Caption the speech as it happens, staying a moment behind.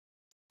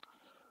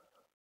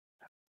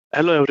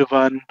Hello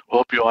everyone,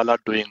 hope you all are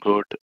doing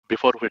good.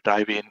 Before we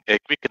dive in, a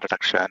quick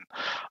introduction.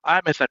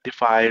 I'm a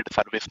certified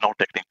ServiceNow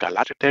technical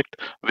architect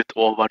with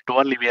over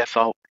 12 years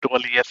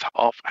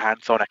of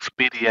hands-on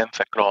experience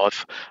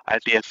across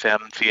ITSM,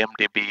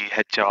 CMDB,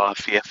 HR,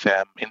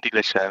 CSM,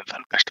 integrations,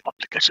 and custom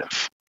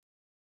applications.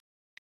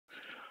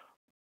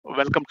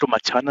 Welcome to my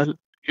channel.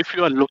 If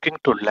you are looking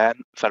to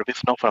learn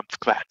ServiceNow from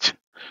scratch,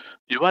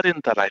 you are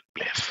in the right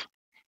place.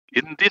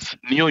 In this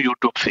new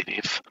YouTube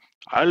series,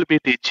 I'll be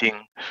teaching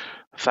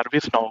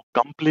ServiceNow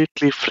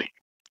completely free,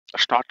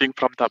 starting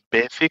from the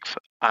basics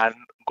and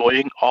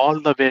going all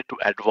the way to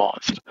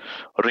advanced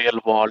real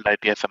world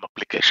ITSM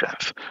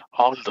applications,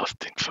 all those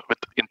things with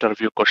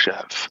interview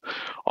questions,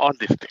 all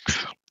these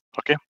things.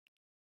 Okay.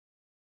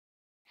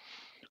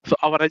 So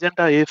our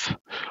agenda is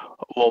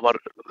over,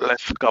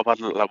 let's cover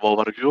the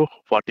overview,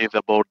 what is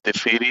about the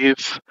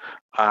series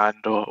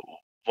and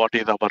what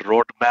is our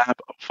roadmap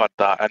for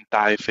the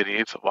entire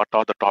series, what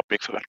are the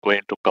topics we are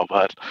going to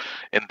cover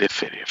in this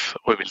series.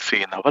 We will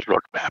see in our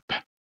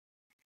roadmap.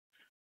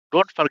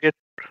 Don't forget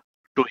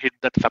to hit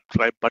that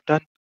subscribe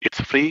button.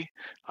 It's free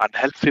and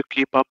helps you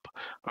keep up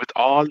with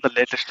all the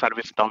latest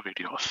ServiceNow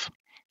videos.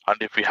 And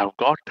if you have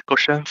got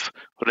questions,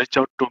 reach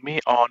out to me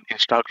on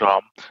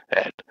Instagram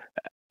at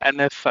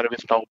NS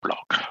ServiceNow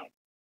blog.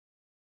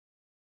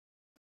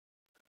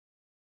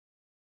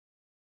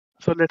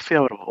 So let's see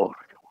our overview.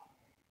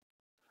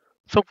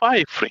 So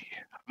why free?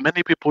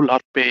 Many people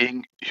are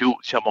paying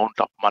huge amount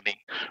of money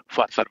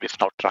for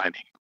ServiceNow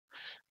training.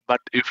 But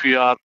if you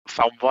are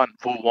someone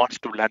who wants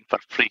to learn for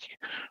free,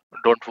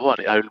 don't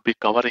worry, I will be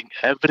covering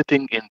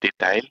everything in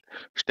detail,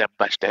 step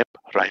by step,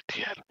 right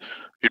here.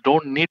 You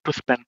don't need to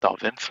spend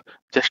thousands,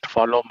 just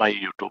follow my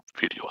YouTube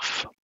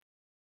videos.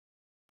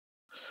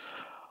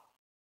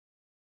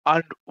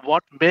 And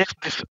what makes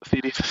this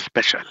series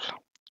special?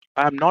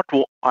 I'm not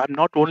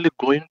only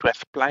going to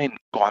explain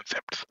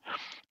concepts,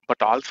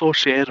 but also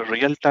share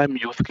real-time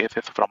use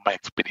cases from my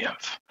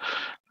experience.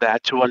 The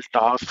actual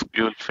tasks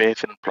you will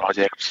face in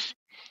projects,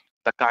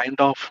 the kind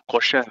of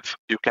questions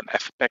you can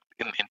expect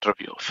in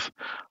interviews,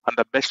 and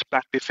the best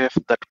practices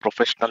that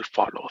professional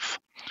follows.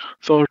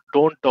 So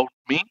don't doubt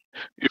me.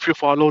 If you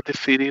follow this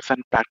series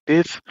and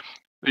practice,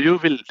 you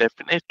will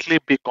definitely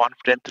be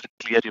confident and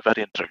clear your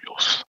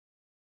interviews.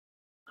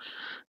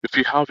 If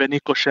you have any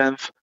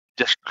questions,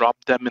 just drop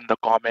them in the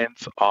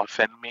comments or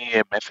send me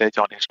a message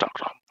on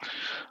Instagram.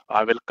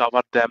 I will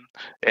cover them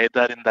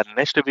either in the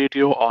next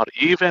video or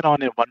even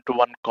on a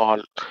one-to-one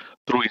call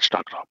through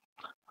Instagram.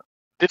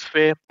 This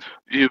way,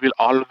 you will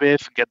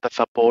always get the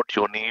support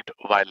you need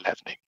while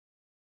learning.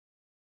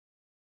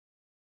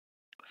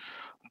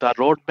 The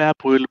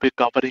roadmap we will be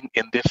covering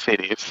in this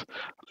series,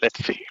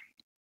 let's see.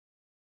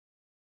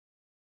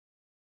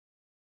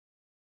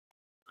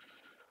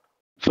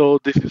 So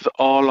this is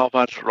all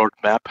our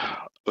roadmap,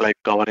 like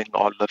covering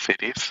all the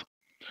series.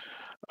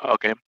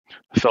 Okay,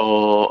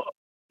 so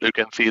you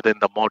can see that in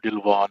the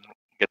module 1,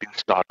 getting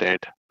started,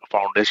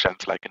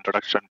 foundations like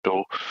introduction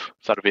to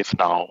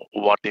ServiceNow,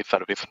 what is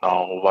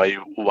ServiceNow,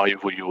 why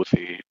we use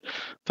it,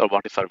 so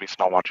what is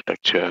ServiceNow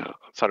architecture,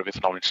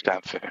 ServiceNow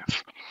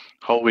instances,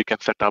 how we can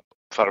set up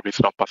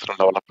ServiceNow personal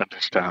development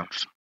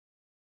instance,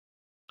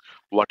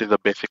 what is the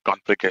basic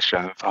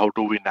configurations, how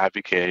do we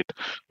navigate,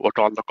 what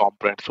all the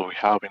components we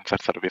have inside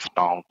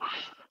ServiceNow,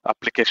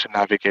 application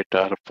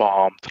navigator,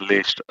 forms,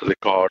 list,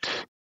 records,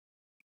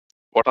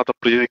 what are the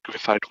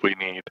prerequisites we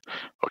need?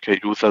 Okay,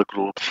 user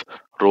groups,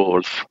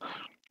 roles,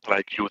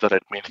 like user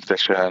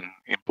administration,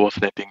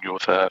 impersonating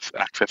users,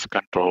 access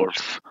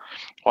controls,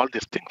 all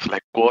these things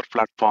like core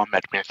platform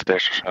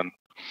administration,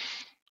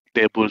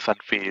 tables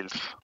and fields,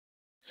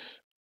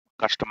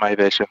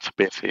 customizations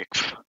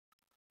basics,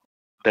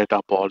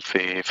 data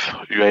policies,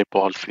 UI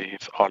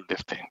policies, all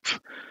these things.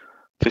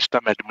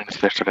 System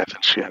administration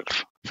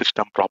essentials,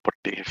 system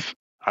properties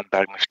and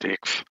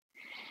diagnostics,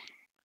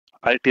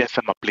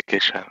 ITSM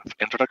applications,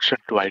 introduction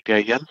to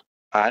ITIL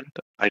and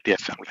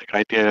ITSM,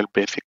 like ITIL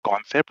basic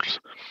concepts,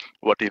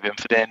 what is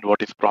incident,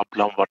 what is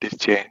problem, what is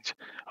change,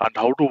 and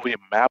how do we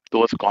map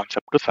those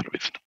concepts to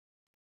service.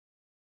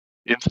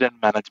 Incident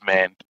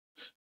management,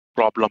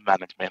 problem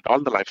management, all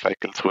the life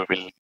cycles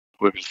we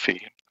will see.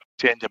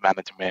 Change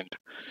management,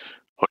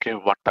 okay,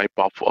 what type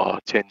of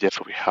changes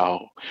we have,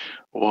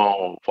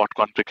 what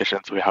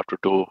configurations we have to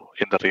do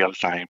in the real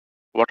time,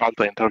 what are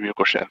the interview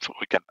questions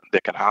they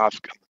can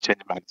ask, change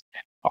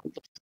management, all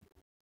the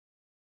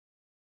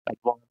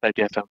advanced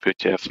ITSM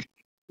features,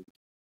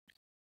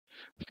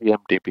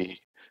 CMDB,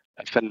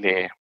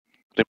 SLA,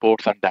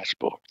 reports and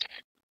dashboards,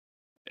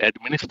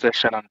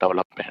 administration and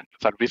development,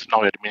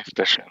 ServiceNow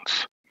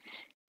administrations,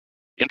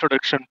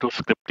 introduction to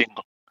scripting.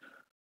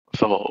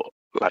 So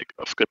like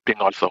scripting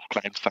also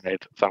client side,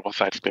 server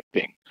side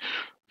scripting.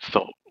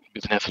 So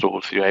business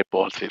rules, UI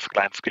policies,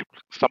 client script.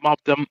 Some of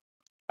them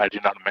I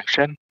did not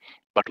mention,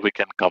 but we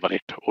can cover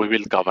it. We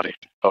will cover it.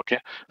 Okay.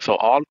 So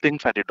all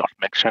things I did not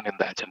mention in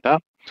the agenda,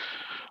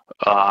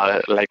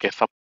 like a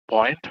sub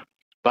point,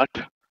 but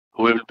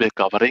we will be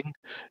covering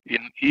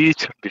in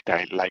each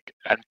detail, like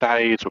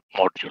entire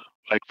module.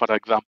 Like for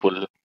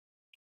example,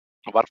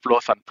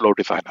 workflows and flow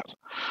designer.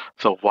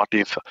 So what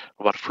is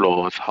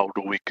workflows? How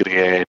do we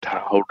create?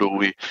 How do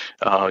we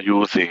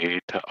use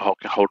it?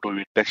 How do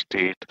we test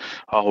it?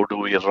 How do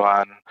we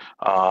run?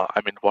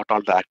 What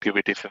are the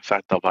activities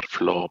inside the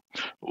workflow?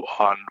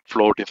 On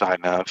flow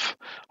designers,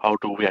 how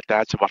do we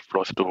attach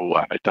workflows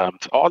to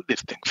items? All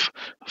these things.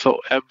 So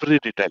every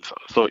details.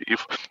 So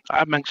if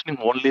I'm mentioning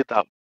only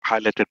the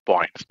highlighted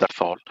points,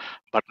 that's all,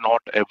 but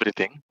not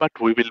everything. But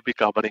we will be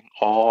covering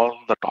all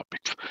the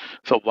topics.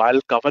 So while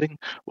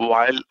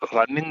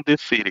running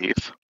this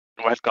series,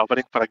 while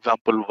covering, for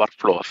example,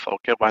 workflows,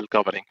 okay, while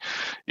covering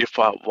if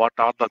what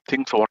are the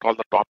things, what are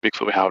the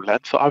topics we have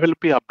learned. So I will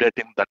be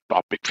updating that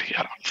topics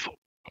here also.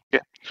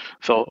 Okay.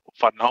 So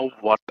for now,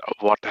 what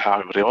I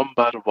have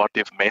remember, what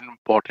is main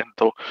important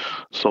though,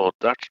 so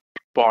that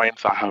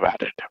points I have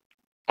added.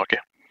 Okay.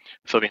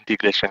 So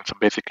integrations,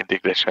 basic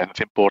integrations,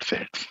 import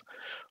sets,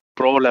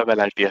 pro level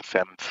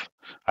ITSMs,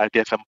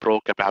 ITSM pro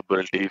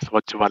capabilities,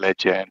 virtual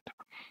agent,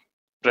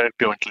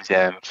 predictive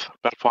intelligence,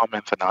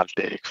 performance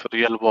analytics,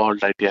 real world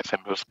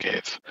ITSM use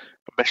case,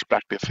 best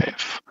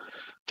practices.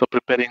 So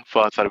preparing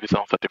for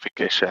ServiceNow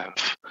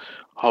certifications,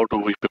 how do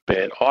we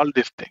prepare all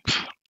these things?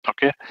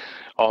 Okay,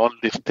 all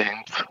these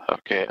things.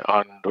 Okay,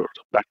 and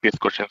practice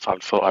questions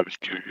also I will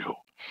give you.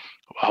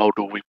 How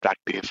do we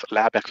practice?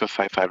 Lab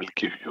exercise I will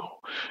give you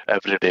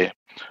every day.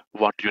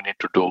 What you need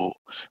to do.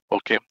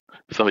 Okay,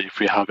 so if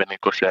you have any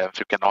questions,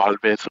 you can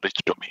always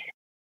reach to me.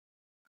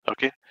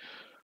 Okay,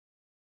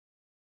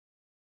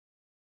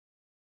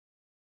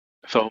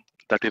 so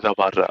that is our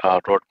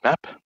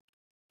roadmap.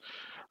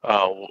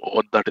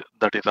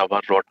 That is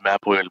our roadmap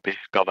we will be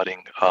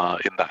covering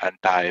in the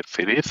entire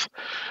series.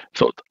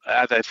 So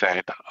as I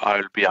said, I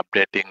will be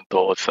updating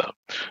those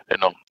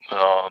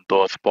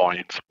those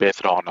points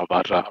based on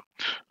our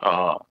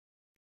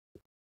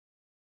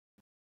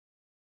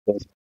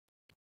those-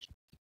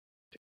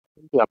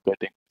 we'll be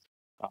updating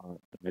the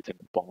missing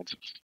points.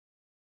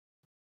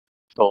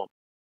 So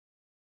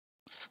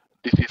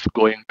this is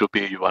going to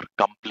be your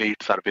complete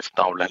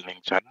ServiceNow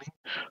learning journey.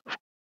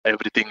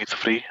 Everything is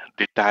free,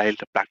 detailed,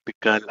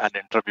 practical, and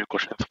interview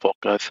questions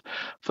focused.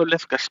 So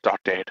let's get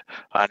started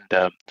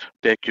and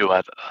take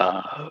your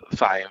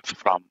science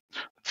from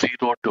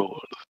zero to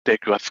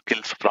take your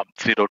skills from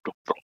zero to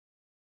pro.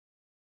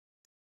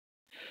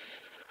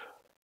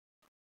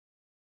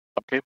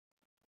 Okay,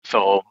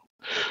 so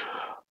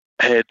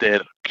hey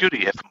there,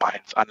 curious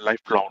minds and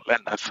lifelong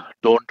learners,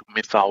 don't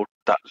miss out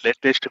the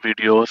latest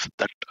videos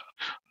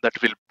that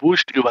will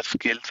boost your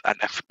skills and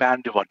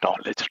expand your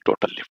knowledge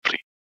totally free.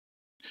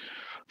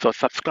 So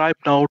subscribe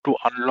now to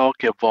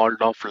unlock a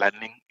world of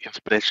learning,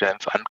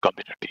 inspirations, and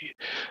community.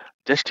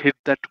 Just hit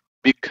that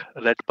big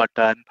red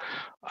button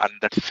and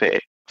let's say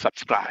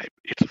subscribe.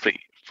 It's free,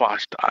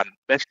 fast, and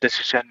best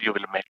decision you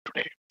will make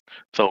today.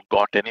 So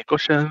got any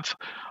questions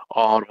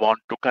or want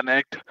to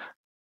connect?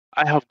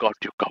 I have got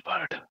you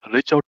covered.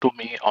 Reach out to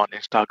me on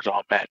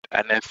Instagram at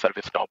NS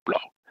ServiceNow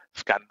blog.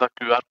 Scan the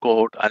QR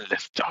code and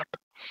let's chat.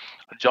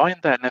 Join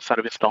the NS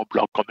ServiceNow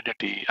blog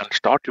community and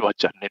start your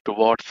journey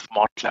towards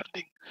smart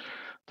learning.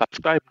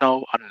 Subscribe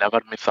now and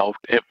never miss out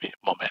every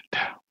moment.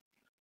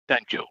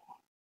 Thank you.